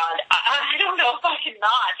 Oh, my God. I don't know if I can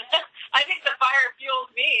not. I think the fire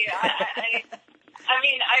fuels me. I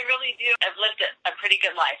mean, I really do. I've lived a pretty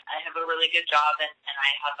good life. I have a really good job, and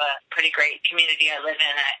I have a pretty great community I live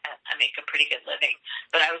in. I make a pretty good living.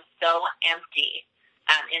 But I was so empty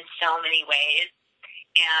in so many ways.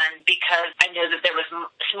 And because I knew that there was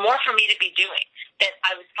more for me to be doing, that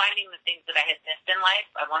I was finding the things that I had missed in life.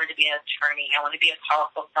 I wanted to be an attorney. I wanted to be a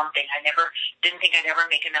powerful something. I didn't think I'd ever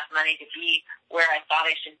make enough money to be where I thought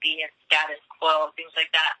I should be in status quo, things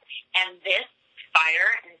like that. And this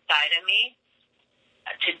fire inside of me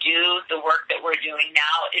to do the work that we're doing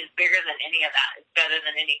now is bigger than any of that. It's better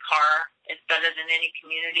than any car. It's better than any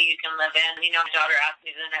community you can live in. My daughter asked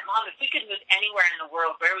me the other night, Mom, if we could move anywhere in the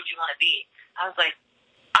world, where would you want to be? I was like,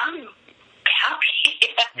 I'm happy.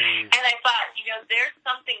 And I thought, there's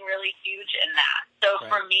something really huge in that. So right.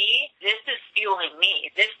 For me, this is fueling me.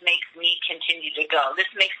 This makes me continue to go. This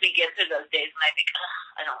makes me get through those days when I think,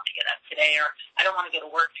 I don't want to get up today, or I don't want to go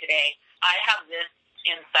to work today. I have this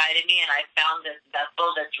inside of me, and I found this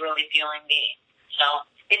vessel that's really fueling me. So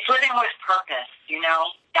it's living with purpose,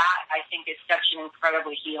 That, I think, is such an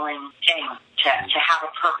incredibly healing thing, to have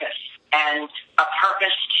a purpose, and a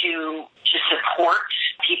purpose to support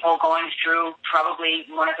people going through probably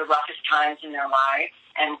one of the roughest times in their lives,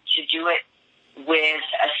 and to do it with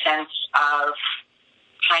a sense of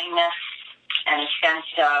kindness and a sense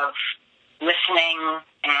of listening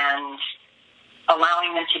and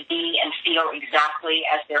allowing them to be and feel exactly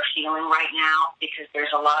as they're feeling right now, because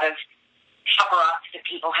there's a lot of cover-ups that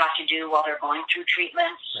people have to do while they're going through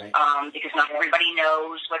treatments, right. Because not everybody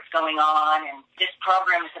knows what's going on. And this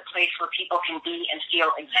program is a place where people can be and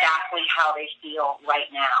feel exactly how they feel right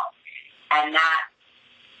now. And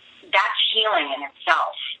that's healing in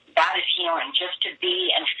itself. That is healing, just to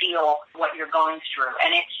be and feel what you're going through.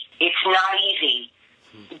 And it's not easy,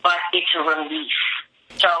 but it's a relief.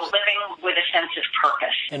 So living with a sense of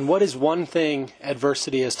purpose. And what is one thing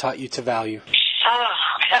adversity has taught you to value?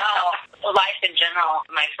 Life in general.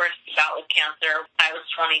 My first bout with cancer, I was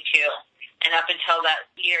 22. And up until that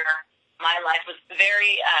year, my life was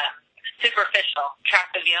very superficial.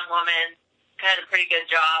 Attractive young woman, had a pretty good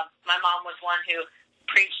job. My mom was one who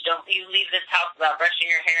preached, don't you leave this house without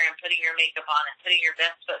brushing your hair and putting your makeup on and putting your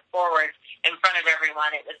best foot forward in front of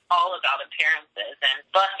everyone. It was all about appearances. And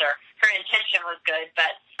bless her, her intention was good,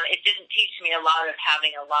 but it didn't teach me a lot of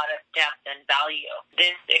having a lot of depth and value.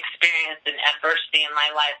 This experience and adversity in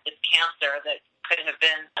my life with cancer that could have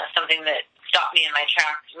been something that stopped me in my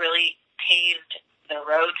tracks really paved the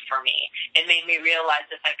road for me. It made me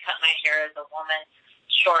realize if I cut my hair as a woman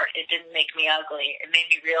short, it didn't make me ugly. It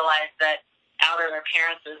made me realize that outer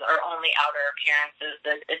appearances are only outer appearances,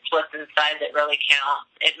 that it's what's inside that really counts.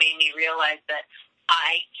 It made me realize that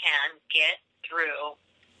I can get through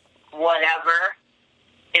whatever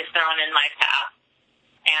is thrown in my path,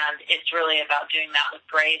 and it's really about doing that with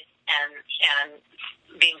grace and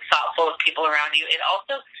being thoughtful of people around you. It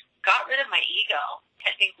also got rid of my ego.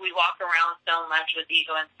 I think we walk around so much with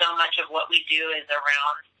ego, and so much of what we do is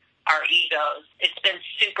around our egos. It's been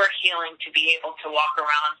super healing to be able to walk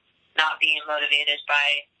around not being motivated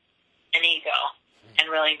by an ego, and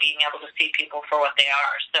really being able to see people for what they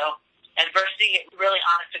are. So adversity, really,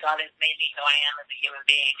 honest to God, has made me who I am as a human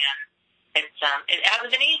being, and it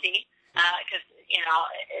hasn't been easy because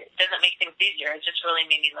it doesn't make things easier. It just really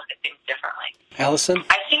made me look at things differently. Alison?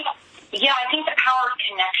 I think the power of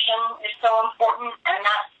connection is so important, and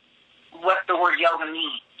that's what the word yoga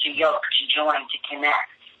means: to yoke, to join, to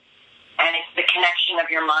connect. And it's the connection of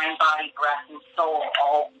your mind, body, breath, and soul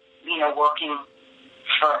all working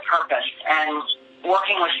for a purpose. And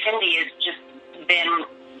working with Cyndi has just been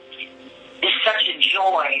such a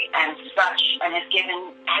joy and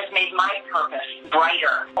has made my purpose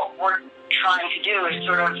brighter. What we're trying to do is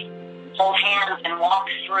sort of hold hands and walk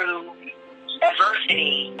through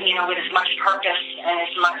adversity, with as much purpose and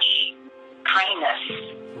as much kindness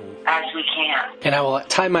as we can. And I will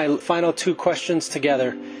tie my final two questions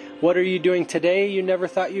together. What are you doing today you never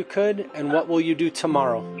thought you could, and what will you do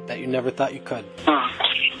tomorrow that you never thought you could? Oh,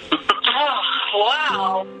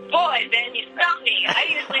 wow. Boy, Ben, you stumped me. I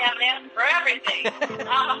usually have an answer for everything.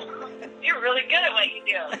 You're really good at what you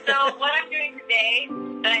do. So what I'm doing today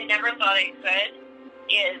that I never thought I could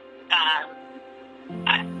is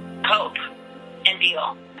cope and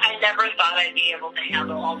deal. I never thought I'd be able to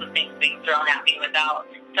handle all the things being thrown at me without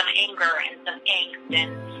some anger and some angst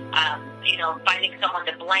and, finding someone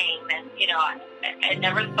to blame. And, I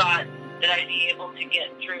never thought that I'd be able to get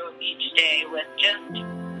through each day with just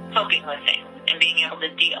coping with things and being able to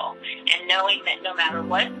deal. And knowing that no matter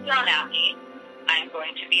what's thrown at me, I'm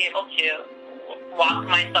going to be able to walk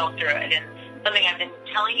myself through it. And something I've been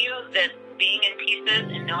telling you, that being in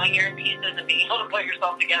pieces and knowing you're in pieces and being able to put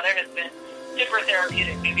yourself together has been super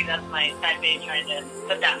therapeutic. Maybe that's my side bay trying to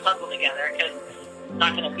put that puzzle together, because it's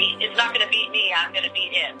not going to beat me. I'm going to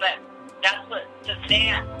beat it. But that's what, to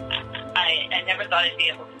say I never thought I'd be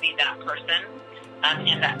able to be that person.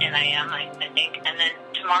 And I am, I think. And then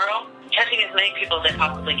tomorrow, touching as many people as I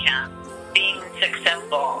possibly can. Being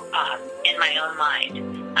successful in my own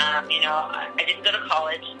mind. I didn't go to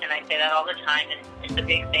college, and I say that all the time, and it's a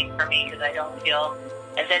big thing for me because I don't feel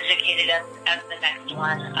as educated as the next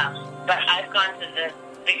one. But I've gone to the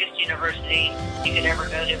biggest university you could ever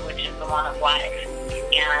go to, which is the one of life.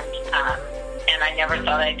 And I never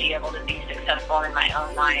thought I'd be able to be successful in my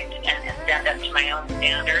own mind and stand up to my own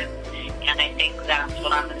standards. And I think that's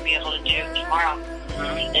what I'm going to be able to do tomorrow,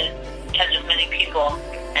 is touch as many people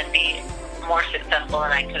and be more successful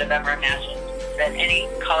than I could have ever imagined that any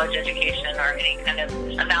college education or any kind of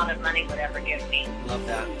amount of money would ever give me. Love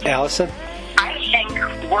that. Alison? I think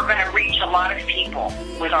we're going to reach a lot of people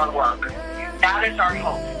with our work. That is our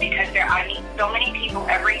hope, because I meet so many people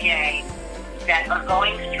every day that are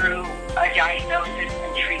going through a diagnosis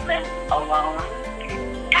and treatment alone,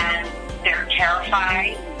 and they're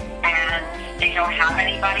terrified, and they don't have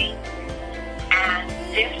anybody. And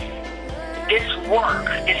this work,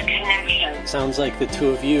 this connection. Sounds like the two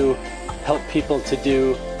of you help people to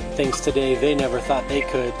do things today they never thought they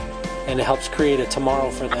could, and it helps create a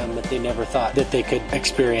tomorrow for them that they never thought that they could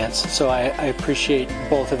experience. So I appreciate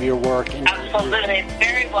both of your work. Absolutely.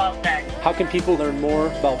 Very well said. How can people learn more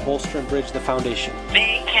about Bolster and Bridge, the foundation?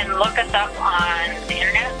 They can look us up on the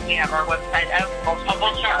internet. We have our website up,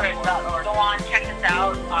 bolsterbridge.org. Go on, check us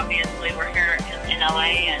out. Obviously, we're here in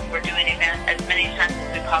LA, and we're doing events as many times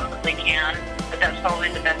as we possibly can. But that's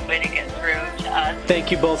probably the best way to get through to us.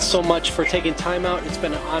 Thank you both so much for taking time out. It's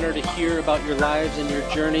been an honor to hear about your lives and your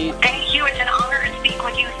journey. Thank you. It's an honor to speak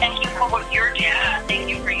with you. Thank you for what you're doing. Thank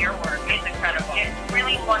you for your work. It's incredible. It's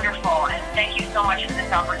really wonderful. And thank you so much for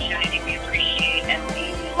this opportunity. We appreciate and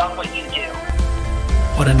we love what you do.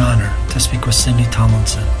 What an honor to speak with Cyndi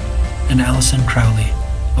Tomlinson and Alison Crowley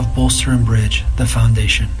of Bolster and Bridge, the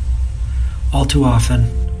foundation. All too often,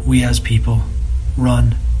 we as people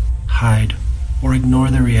run, hide, or ignore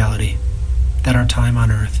the reality that our time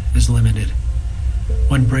on earth is limited.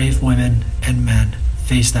 When brave women and men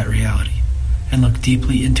face that reality and look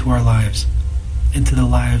deeply into our lives, into the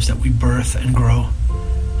lives that we birth and grow,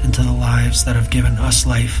 into the lives that have given us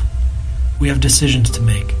life, we have decisions to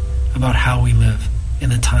make about how we live in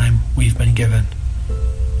the time we've been given.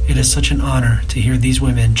 It is such an honor to hear these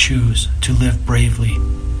women choose to live bravely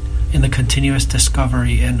in the continuous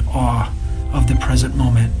discovery and awe of the present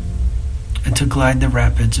moment, and to glide the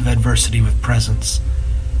rapids of adversity with presence,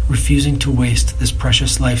 refusing to waste this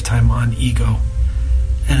precious lifetime on ego,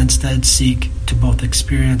 and instead seek to both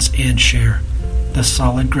experience and share the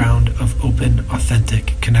solid ground of open,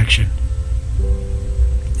 authentic connection.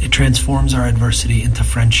 It transforms our adversity into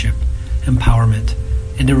friendship, empowerment,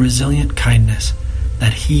 and a resilient kindness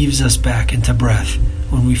that heaves us back into breath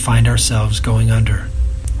when we find ourselves going under.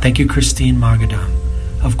 Thank you, Christine Magadan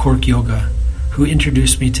of Cork Yoga, who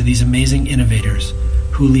introduced me to these amazing innovators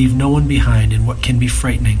who leave no one behind in what can be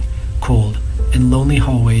frightening, cold, and lonely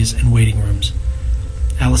hallways and waiting rooms.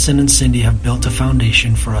 Alison and Cyndi have built a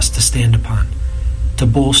foundation for us to stand upon, to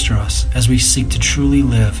bolster us as we seek to truly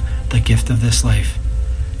live the gift of this life,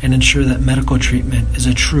 and ensure that medical treatment is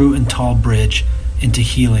a true and tall bridge into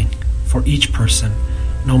healing for each person,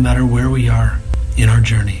 no matter where we are in our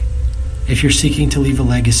journey. If you're seeking to leave a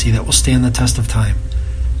legacy that will stand the test of time,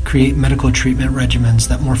 create medical treatment regimens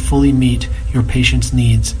that more fully meet your patient's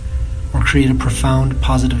needs, or create a profound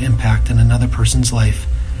positive impact in another person's life,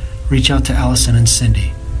 reach out to Alison and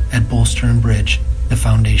Cyndi at Bolster and Bridge, the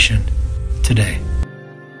foundation, today.